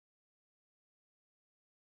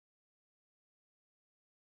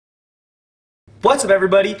What's up,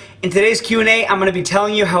 everybody? In today's Q&A, I'm going to be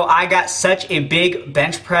telling you how I got such a big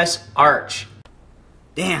bench press arch.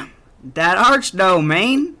 Damn, that arch though,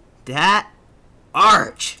 man. That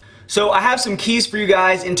arch. So I have some keys for you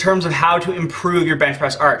guys in terms of how to improve your bench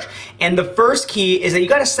press arch. And the first key is that you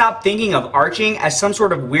got to stop thinking of arching as some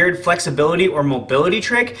sort of weird flexibility or mobility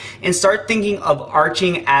trick and start thinking of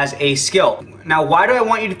arching as a skill. Now, why do I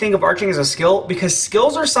want you to think of arching as a skill? Because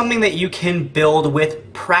skills are something that you can build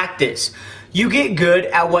with practice. You get good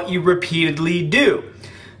at what you repeatedly do.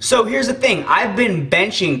 So here's the thing, I've been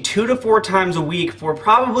benching 2 to 4 times a week for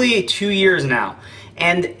probably 2 years now.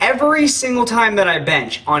 And every single time that I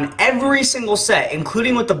bench, on every single set,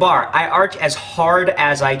 including with the bar, I arch as hard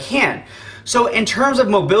as I can. So in terms of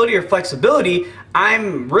mobility or flexibility,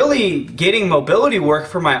 I'm really getting mobility work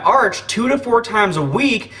for my arch 2 to 4 times a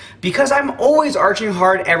week because I'm always arching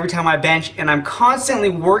hard every time I bench, and I'm constantly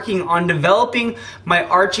working on developing my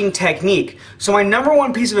arching technique. So my number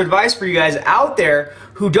one piece of advice for you guys out there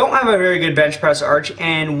who don't have a very good bench press arch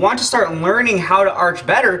and want to start learning how to arch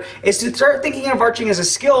better is to start thinking of arching as a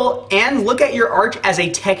skill and look at your arch as a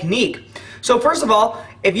technique. So first of all,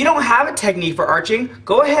 if you don't have a technique for arching,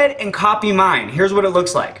 go ahead and copy mine. Here's what it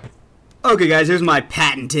looks like. Okay guys, here's my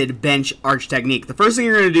patented bench arch technique. The first thing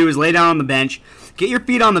you're going to do is lay down on the bench, get your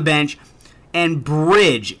feet on the bench, and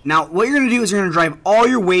bridge. Now what you're going to do is you're going to drive all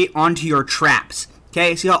your weight onto your traps.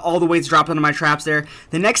 Okay, see how all the weight's dropped onto my traps there?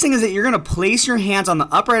 The next thing is that you're going to place your hands on the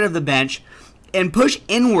upright of the bench and push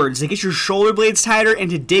inwards to get your shoulder blades tighter and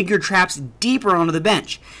to dig your traps deeper onto the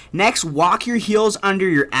bench. Next, walk your heels under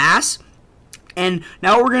your ass. And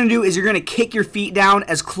now what we're going to do is you're going to kick your feet down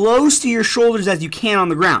as close to your shoulders as you can on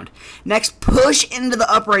the ground. Next, push into the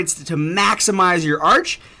uprights to maximize your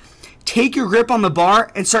arch. Take your grip on the bar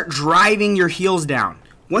and start driving your heels down.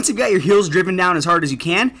 Once you've got your heels driven down as hard as you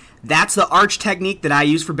can, that's the arch technique that I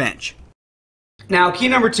use for bench. Now, key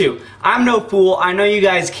number 2. I'm no fool. I know you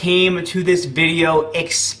guys came to this video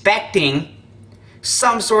expecting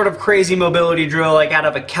some sort of crazy mobility drill like out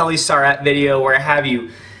of a Kelly Starrett video where I have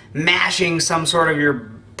you mashing some sort of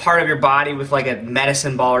your part of your body with like a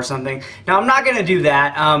medicine ball or something. Now, I'm not going to do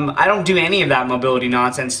that. I don't do any of that mobility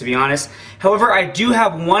nonsense, to be honest. However, I do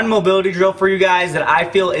have one mobility drill for you guys that I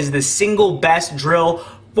feel is the single best drill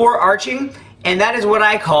for arching, and that is what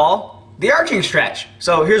I call the arching stretch.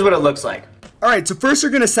 So here's what it looks like. Alright, so first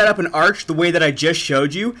you're going to set up an arch the way that I just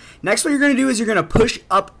showed you. Next, what you're going to do is you're going to push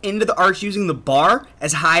up into the arch using the bar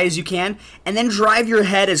as high as you can, and then drive your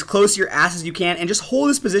head as close to your ass as you can, and just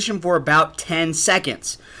hold this position for about 10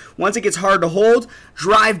 seconds. Once it gets hard to hold,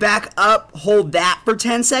 drive back up, hold that for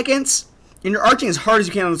 10 seconds, and you're arching as hard as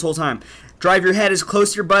you can on this whole time. Drive your head as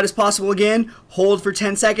close to your butt as possible again, hold for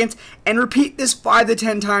 10 seconds, and repeat this 5 to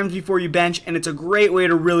 10 times before you bench, and it's a great way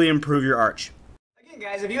to really improve your arch. Again,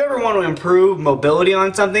 guys, if you ever want to improve mobility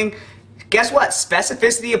on something, guess what?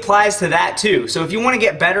 Specificity applies to that too. So if you want to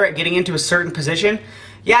get better at getting into a certain position,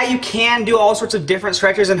 yeah, you can do all sorts of different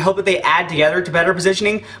stretches and hope that they add together to better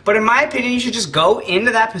positioning, but in my opinion, you should just go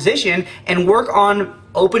into that position and work on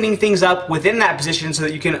opening things up within that position so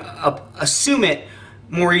that you can assume it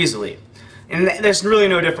more easily. And there's really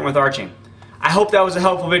no different with arching. I hope that was a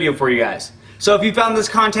helpful video for you guys. So if you found this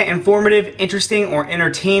content informative, interesting, or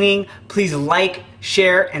entertaining, please like,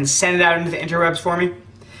 share, and send it out into the interwebs for me.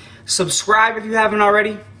 Subscribe if you haven't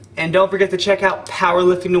already, and don't forget to check out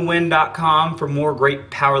PowerliftingToWin.com for more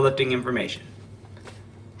great powerlifting information.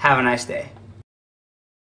 Have a nice day.